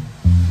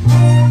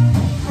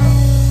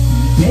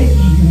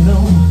 baby, you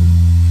know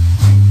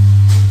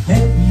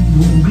there'll be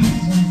no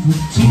reason for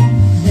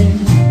teasing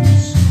you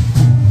so.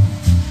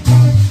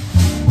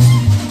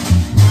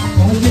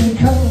 And we can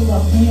cuddle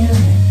up here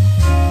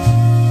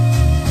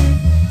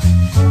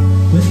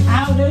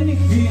without any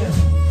fear.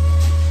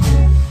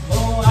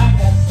 Oh, I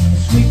got some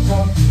sweet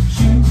talk to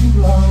chew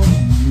on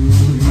you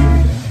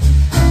here,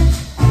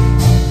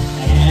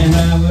 and I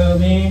will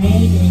be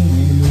needing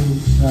you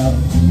so.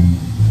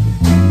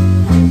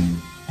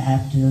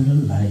 After the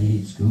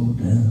lights go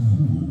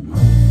down low.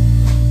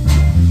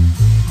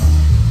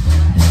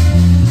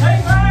 Hey,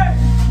 man!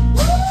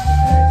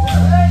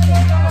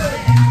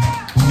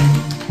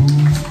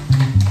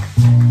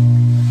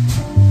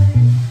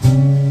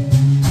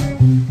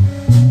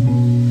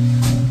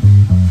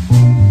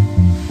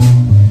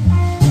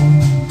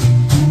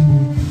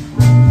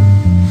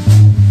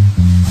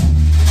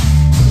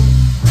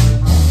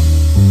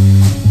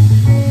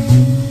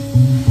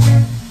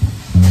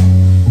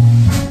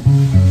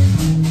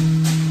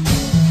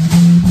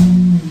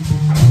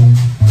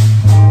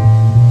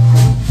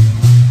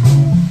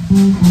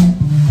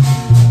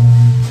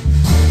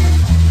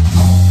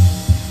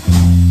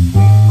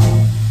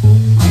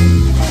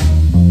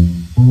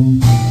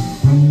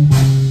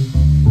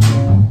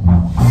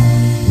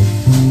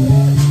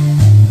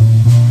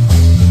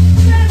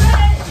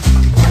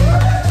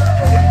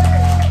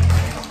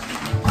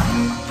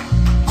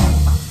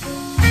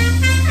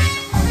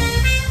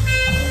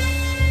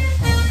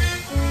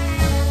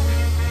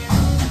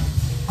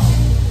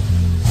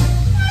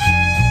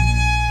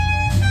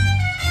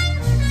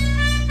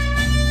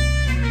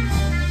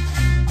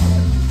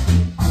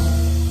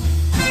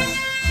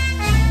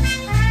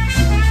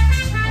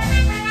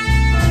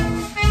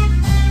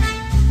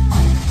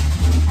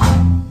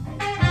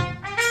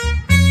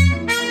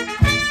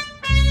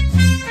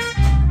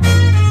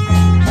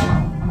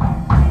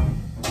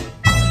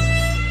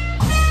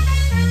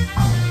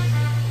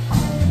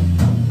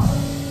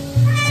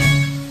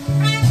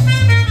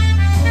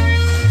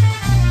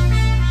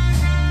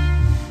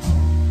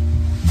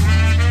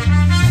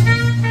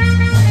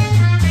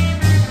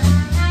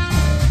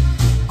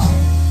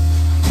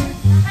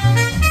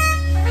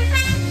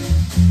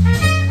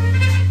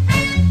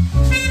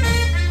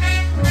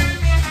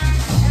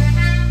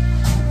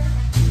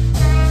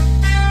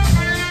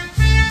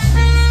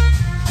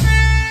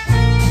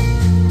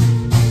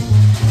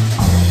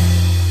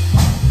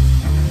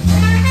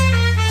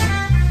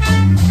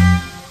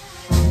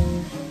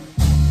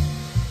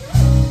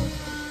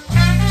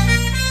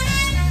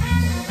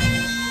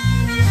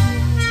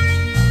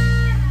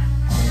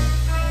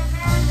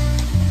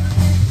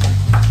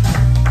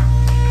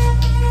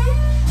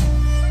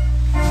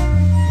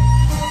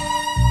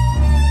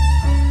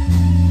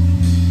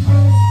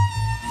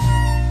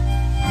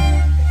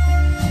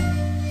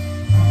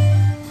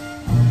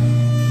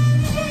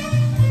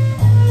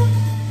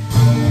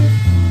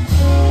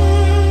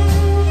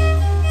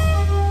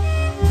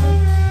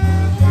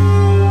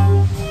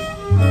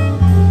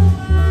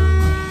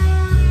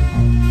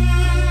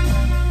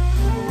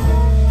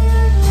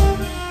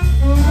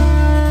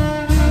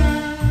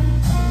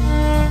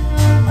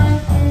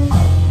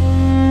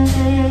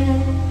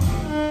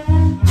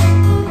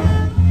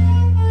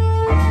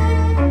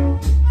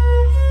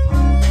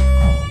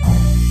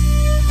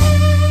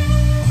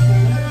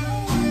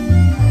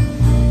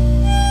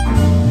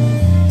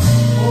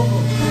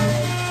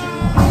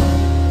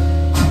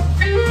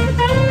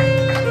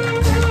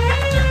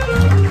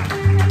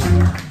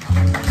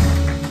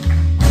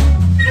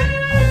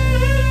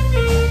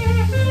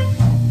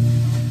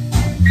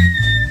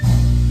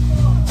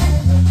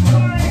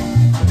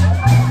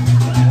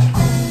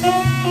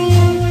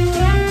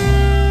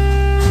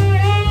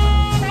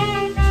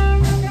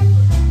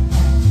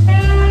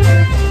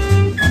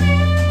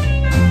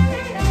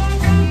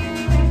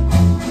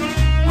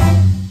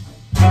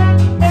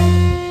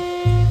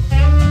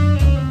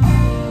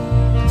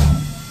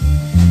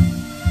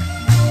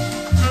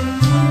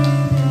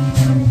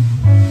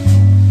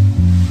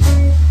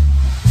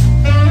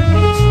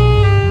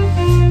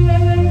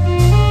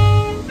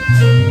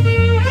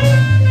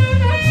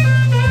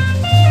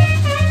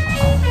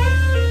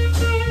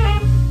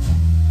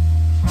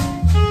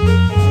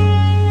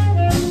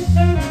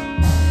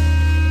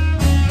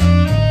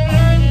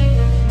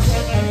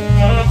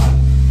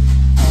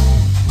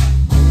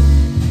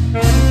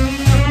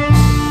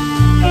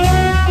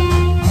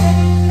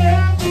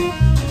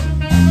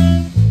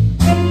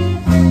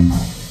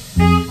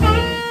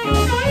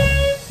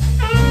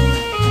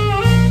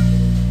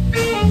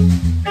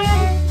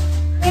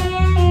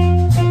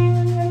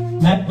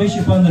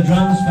 Bishop on the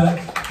drums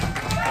for